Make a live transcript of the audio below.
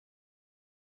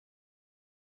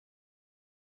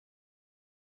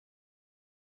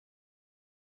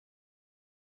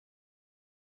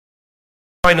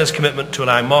China's commitment to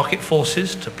allow market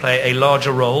forces to play a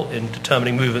larger role in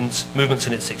determining movements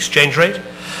in its exchange rate.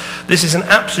 This is an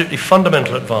absolutely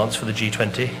fundamental advance for the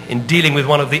G20 in dealing with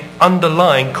one of the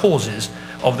underlying causes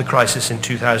of the crisis in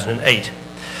 2008.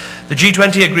 The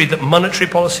G20 agreed that monetary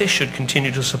policy should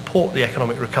continue to support the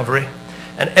economic recovery,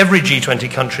 and every G20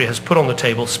 country has put on the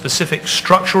table specific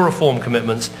structural reform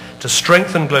commitments to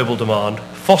strengthen global demand,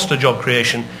 foster job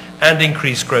creation, and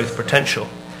increase growth potential.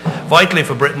 Vitally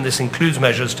for Britain, this includes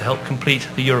measures to help complete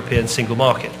the European single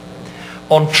market.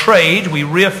 On trade, we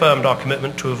reaffirmed our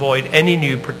commitment to avoid any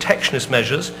new protectionist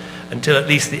measures until at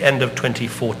least the end of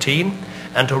 2014,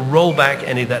 and to roll back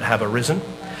any that have arisen.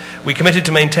 We committed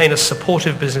to maintain a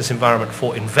supportive business environment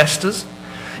for investors.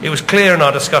 It was clear in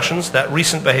our discussions that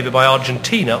recent behaviour by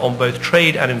Argentina on both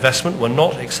trade and investment were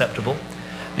not acceptable.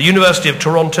 The University of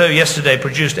Toronto yesterday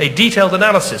produced a detailed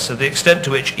analysis of the extent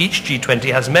to which each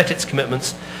G20 has met its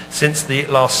commitments since the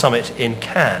last summit in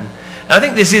Cannes. And I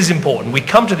think this is important. We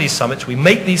come to these summits, we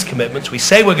make these commitments, we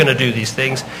say we're going to do these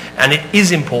things, and it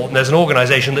is important there's an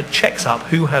organisation that checks up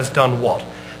who has done what.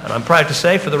 And I'm proud to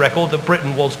say, for the record, that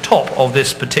Britain was top of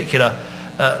this particular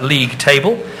league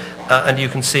table, and you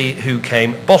can see who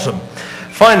came bottom.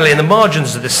 Finally, in the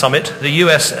margins of this summit, the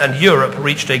US and Europe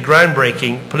reached a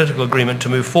groundbreaking political agreement to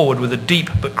move forward with a deep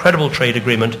but credible trade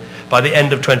agreement by the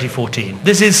end of 2014.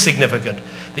 This is significant.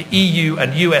 The EU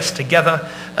and US together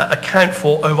account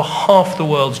for over half the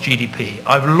world's GDP.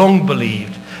 I've long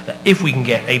believed that if we can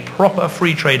get a proper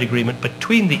free trade agreement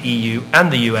between the EU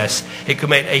and the US, it could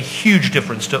make a huge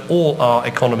difference to all our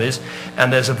economies,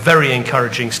 and there's a very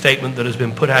encouraging statement that has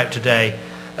been put out today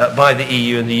by the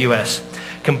EU and the US.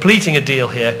 Completing a deal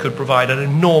here could provide an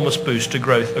enormous boost to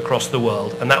growth across the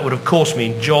world, and that would of course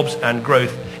mean jobs and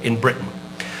growth in Britain.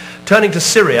 Turning to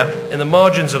Syria, in the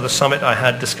margins of the summit I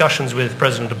had discussions with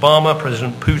President Obama,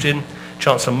 President Putin,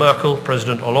 Chancellor Merkel,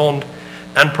 President Hollande,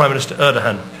 and Prime Minister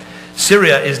Erdogan.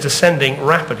 Syria is descending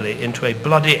rapidly into a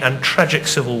bloody and tragic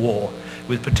civil war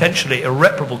with potentially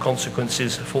irreparable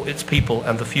consequences for its people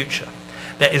and the future.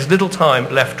 There is little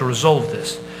time left to resolve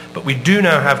this, but we do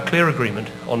now have clear agreement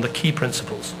on the key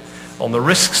principles, on the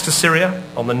risks to Syria,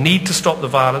 on the need to stop the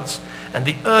violence, and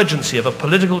the urgency of a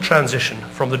political transition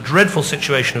from the dreadful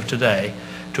situation of today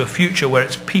to a future where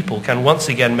its people can once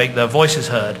again make their voices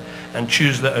heard and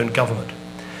choose their own government.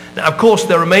 Now, of course,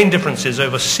 there remain differences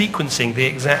over sequencing the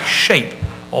exact shape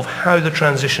of how the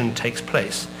transition takes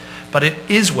place, but it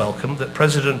is welcome that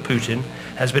President Putin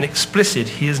has been explicit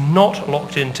he is not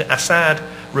locked into Assad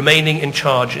remaining in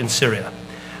charge in Syria.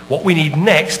 What we need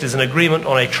next is an agreement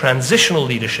on a transitional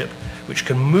leadership which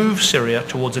can move Syria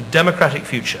towards a democratic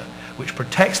future, which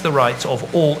protects the rights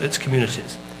of all its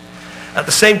communities. At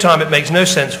the same time, it makes no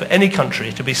sense for any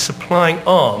country to be supplying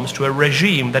arms to a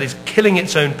regime that is killing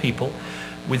its own people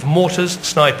with mortars,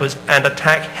 snipers, and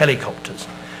attack helicopters.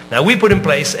 Now, we put in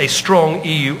place a strong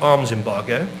EU arms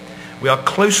embargo. We are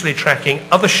closely tracking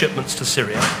other shipments to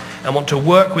Syria and want to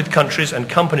work with countries and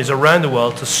companies around the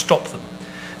world to stop them.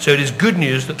 So it is good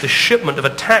news that the shipment of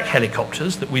attack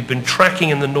helicopters that we've been tracking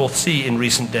in the North Sea in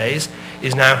recent days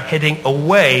is now heading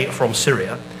away from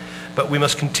Syria, but we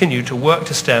must continue to work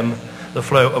to stem the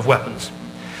flow of weapons.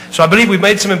 So I believe we've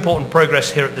made some important progress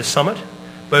here at this summit,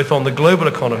 both on the global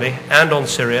economy and on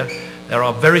Syria. There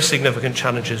are very significant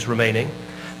challenges remaining.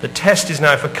 The test is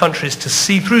now for countries to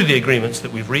see through the agreements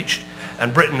that we've reached,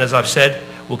 and Britain, as I've said,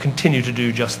 will continue to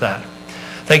do just that.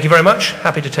 Thank you very much.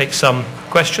 Happy to take some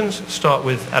questions. Start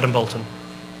with Adam Bolton.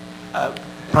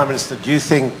 Prime Minister, do you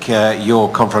think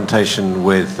your confrontation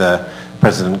with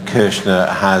President Kirchner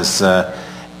has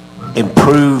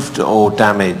improved or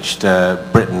damaged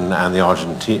Britain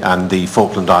and the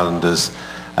Falkland Islanders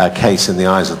case in the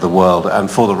eyes of the world?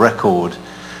 And for the record,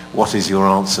 what is your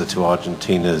answer to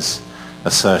Argentina's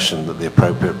assertion that the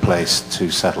appropriate place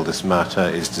to settle this matter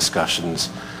is discussions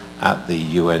at the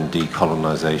UN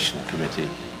Decolonisation Committee?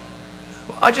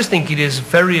 Well, I just think it is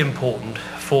very important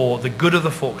for the good of the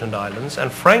Falkland Islands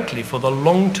and frankly for the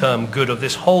long-term good of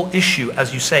this whole issue,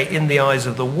 as you say, in the eyes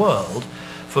of the world,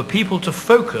 for people to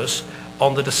focus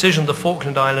on the decision the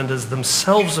Falkland Islanders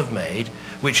themselves have made,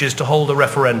 which is to hold a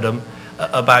referendum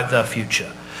about their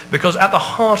future. Because at the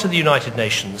heart of the United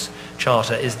Nations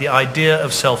Charter is the idea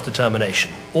of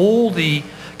self-determination. All the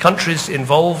countries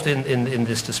involved in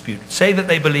this dispute say that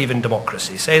they believe in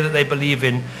democracy, say that they believe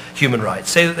in human rights,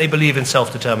 say that they believe in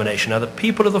self-determination. Now, the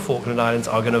people of the Falkland Islands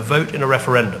are going to vote in a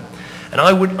referendum. And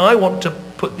I want to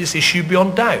put this issue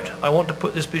beyond doubt. I want to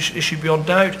put this issue beyond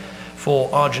doubt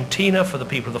for Argentina, for the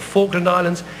people of the Falkland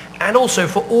Islands, and also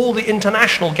for all the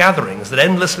international gatherings that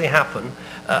endlessly happen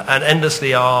and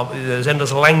endlessly there's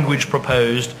endless language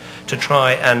proposed to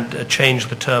try and change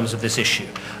the terms of this issue.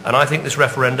 And I think this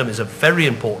referendum is a very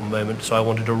important moment, so I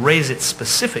wanted to raise it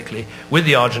specifically with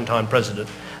the Argentine president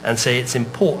and say it's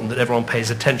important that everyone pays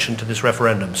attention to this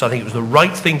referendum. So I think it was the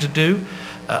right thing to do.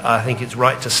 I think it's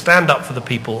right to stand up for the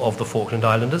people of the Falkland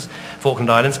Islands,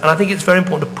 and I think it's very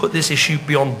important to put this issue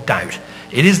beyond doubt.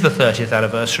 It is the 30th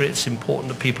anniversary. It's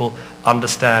important that people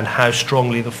understand how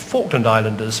strongly the Falkland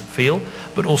Islanders feel,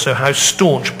 but also how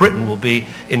staunch Britain will be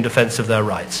in defence of their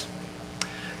rights.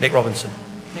 Nick Robinson.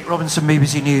 Nick Robinson,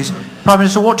 BBC News. Prime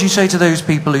Minister, what do you say to those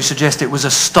people who suggest it was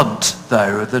a stunt,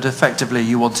 though, that effectively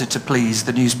you wanted to please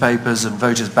the newspapers and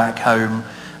voters back home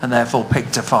and therefore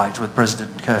picked a fight with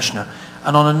President Kirchner?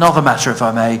 And on another matter, if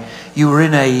I may, you were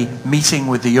in a meeting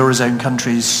with the Eurozone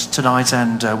countries tonight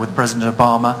and with President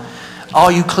Obama.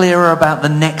 Are you clearer about the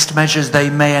next measures they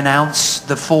may announce,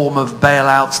 the form of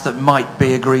bailouts that might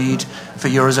be agreed for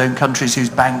Eurozone countries whose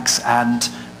banks and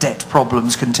debt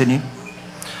problems continue?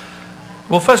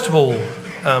 Well, first of all,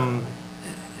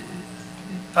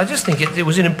 I just think it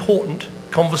was an important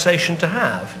conversation to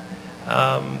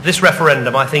have. This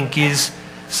referendum, I think, is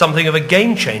something of a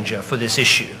game changer for this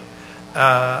issue.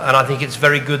 And I think it's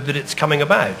very good that it's coming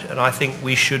about. And I think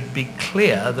we should be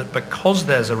clear that because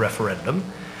there's a referendum,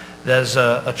 there's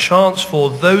a chance for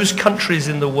those countries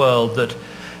in the world that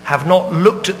have not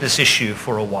looked at this issue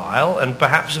for a while and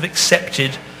perhaps have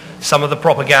accepted some of the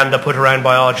propaganda put around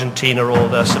by Argentina or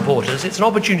their supporters. It's an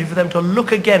opportunity for them to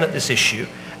look again at this issue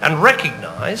and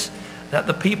recognise that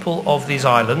the people of these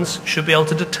islands should be able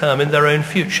to determine their own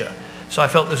future. So I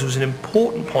felt this was an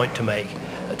important point to make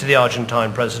to the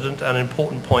Argentine president and an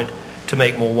important point to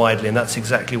make more widely, and that's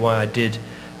exactly why I did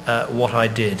what I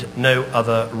did. No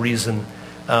other reason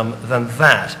than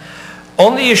that.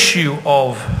 On the issue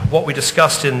of what we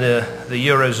discussed in the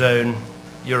Eurozone,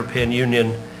 European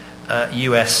Union,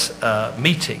 US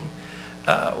meeting,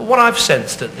 what I've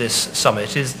sensed at this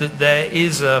summit is that there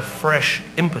is a fresh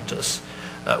impetus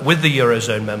with the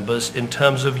Eurozone members in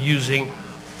terms of using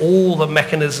all the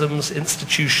mechanisms,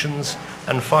 institutions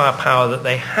and firepower that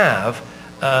they have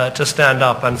to stand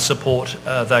up and support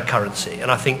their currency. And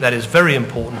I think that is very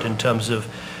important in terms of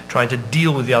trying to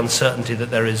deal with the uncertainty that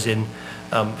there is in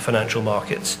financial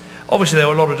markets. Obviously, there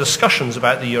were a lot of discussions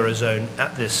about the Eurozone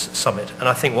at this summit, and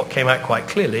I think what came out quite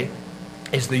clearly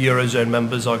is the Eurozone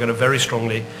members are going to very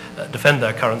strongly defend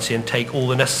their currency and take all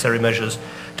the necessary measures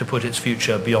to put its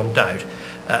future beyond doubt.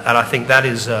 And I think that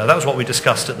was what we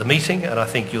discussed at the meeting, and I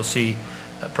think you'll see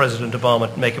President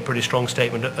Obama make a pretty strong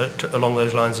statement along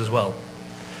those lines as well.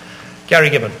 Gary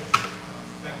Gibbon.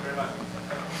 Thank you very much.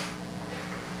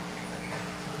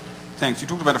 Thanks. You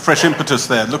talked about a fresh impetus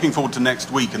there. Looking forward to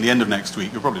next week and the end of next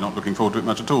week. You're probably not looking forward to it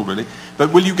much at all, really.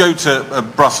 But will you go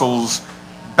to Brussels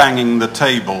banging the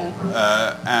table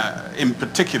in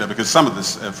particular, because some of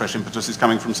this fresh impetus is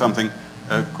coming from something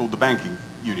called the banking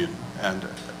union, and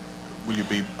will you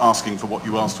be asking for what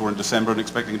you asked for in December and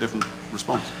expecting a different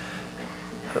response?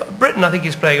 Britain, I think,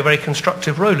 is playing a very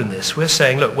constructive role in this. We're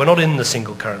saying, look, we're not in the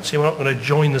single currency, we're not going to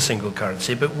join the single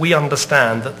currency, but we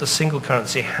understand that the single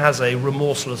currency has a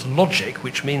remorseless logic,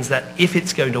 which means that if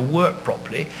it's going to work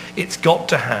properly, it's got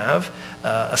to have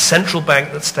a central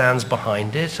bank that stands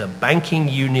behind it, a banking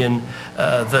union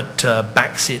that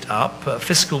backs it up,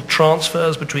 fiscal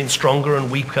transfers between stronger and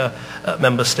weaker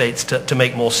member states to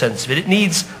make more sense of it. It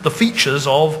needs the features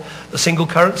of the single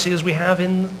currency as we have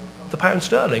in the pound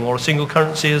sterling, or a single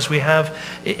currency as we have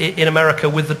in America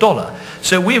with the dollar.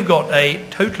 So we've got a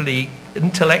totally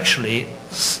intellectually,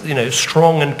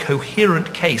 strong and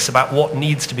coherent case about what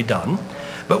needs to be done,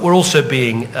 but we're also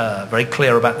being very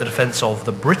clear about the defence of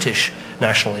the British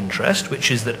national interest,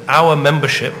 which is that our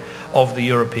membership of the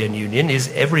European Union is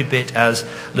every bit as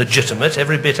legitimate,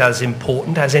 every bit as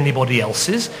important as anybody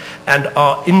else's, and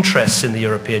our interests in the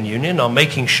European Union are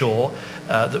making sure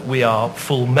that we are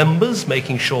full members,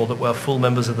 making sure that we're full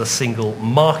members of the single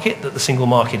market, that the single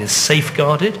market is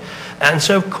safeguarded. And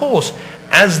so, of course,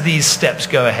 as these steps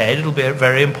go ahead, it'll be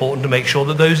very important to make sure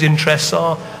that those interests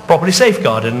are properly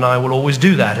safeguarded, and I will always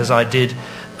do that, as I did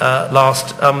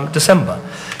last December.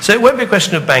 So it won't be a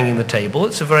question of banging the table.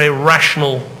 It's a very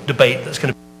rational debate that's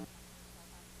going to be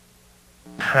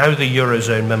how the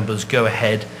Eurozone members go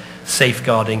ahead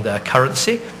safeguarding their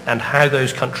currency, and how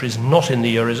those countries not in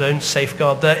the Eurozone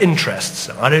safeguard their interests.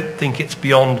 I don't think it's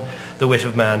beyond the wit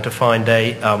of man to find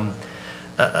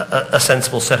a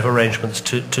sensible set of arrangements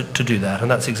to do that, and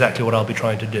that's exactly what I'll be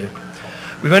trying to do.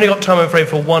 We've only got time, I'm afraid,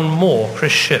 for one more.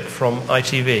 Chris Shipp from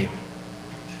ITV.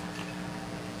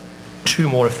 Two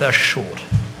more if they're short.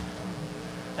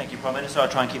 Thank you, Prime Minister. I'll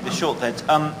try and keep this short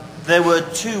then. There were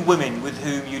two women with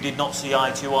whom you did not see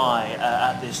eye to eye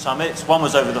at this summit. One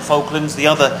was over the Falklands, the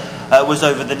other was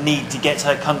over the need to get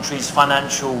her country's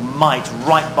financial might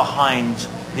right behind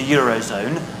the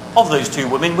Eurozone. Of those two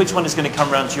women, which one is going to come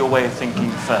round to your way of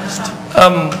thinking first?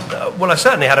 Well, I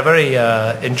certainly had a very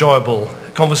enjoyable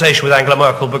conversation with Angela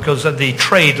Merkel, because at the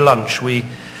trade lunch we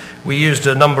used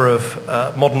a number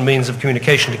of modern means of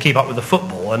communication to keep up with the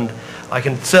football, and I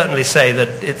can certainly say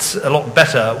that it's a lot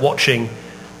better watching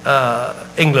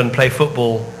England play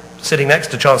football sitting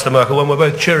next to Chancellor Merkel when we're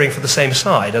both cheering for the same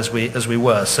side as we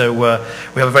were. So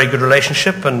we have a very good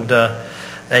relationship and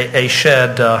a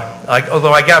shared...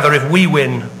 although I gather if we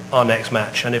win our next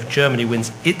match and if Germany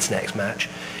wins its next match,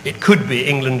 it could be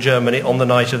England-Germany on the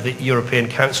night of the European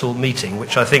Council meeting,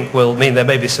 which I think will mean there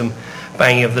may be some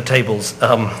banging of the tables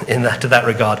to that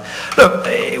regard. Look,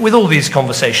 with all these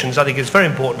conversations, I think it's very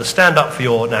important to stand up for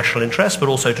your national interests, but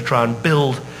also to try and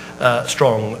build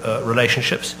strong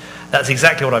relationships. That's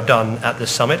exactly what I've done at this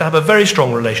summit. I have a very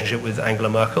strong relationship with Angela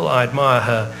Merkel. I admire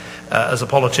her as a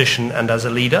politician and as a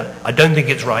leader. I don't think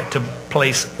it's right to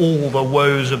place all the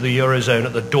woes of the Eurozone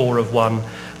at the door of one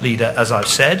leader, as I've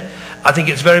said. I think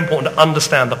it's very important to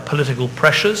understand the political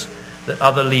pressures that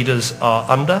other leaders are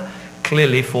under.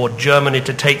 Clearly, for Germany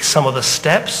to take some of the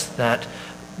steps that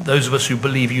those of us who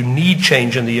believe you need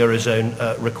change in the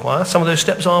Eurozone require, some of those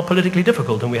steps are politically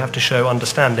difficult, and we have to show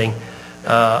understanding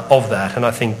of that. And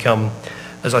I think,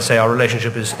 as I say, our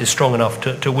relationship is strong enough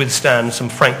to withstand some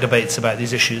frank debates about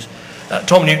these issues.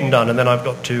 Tom Newton-Dunn, and then I've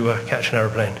got to catch an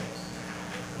aeroplane.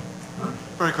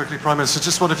 Very quickly, Prime Minister,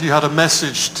 just wonder if you had a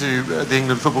message to the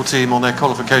England football team on their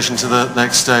qualification to the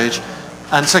next stage.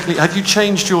 And secondly, have you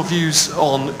changed your views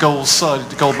on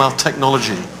gold-mouth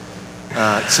technology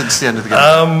since the end of the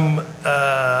game?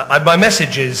 My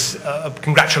message is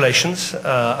congratulations.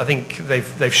 I think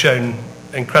they've shown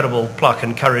incredible pluck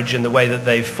and courage in the way that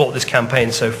they've fought this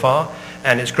campaign so far,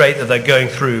 and it's great that they're going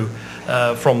through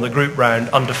from the group round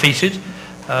undefeated.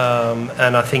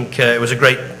 And I think it was a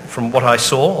great, from what I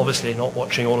saw, obviously not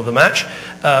watching all of the match,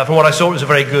 from what I saw it was a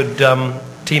very good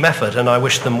team effort, and I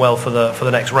wish them well for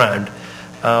the next round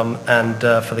and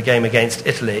for the game against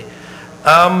Italy.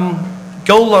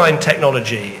 Goal line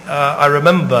technology, I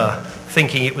remember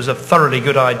thinking it was a thoroughly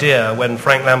good idea when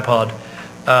Frank Lampard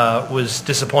was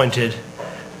disappointed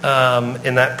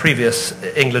in that previous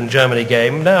England-Germany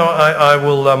game. Now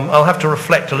I'll have to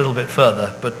reflect a little bit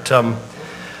further, but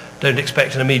don't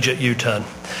expect an immediate U-turn.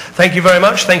 Thank you very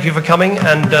much. Thank you for coming,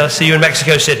 and see you in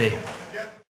Mexico City.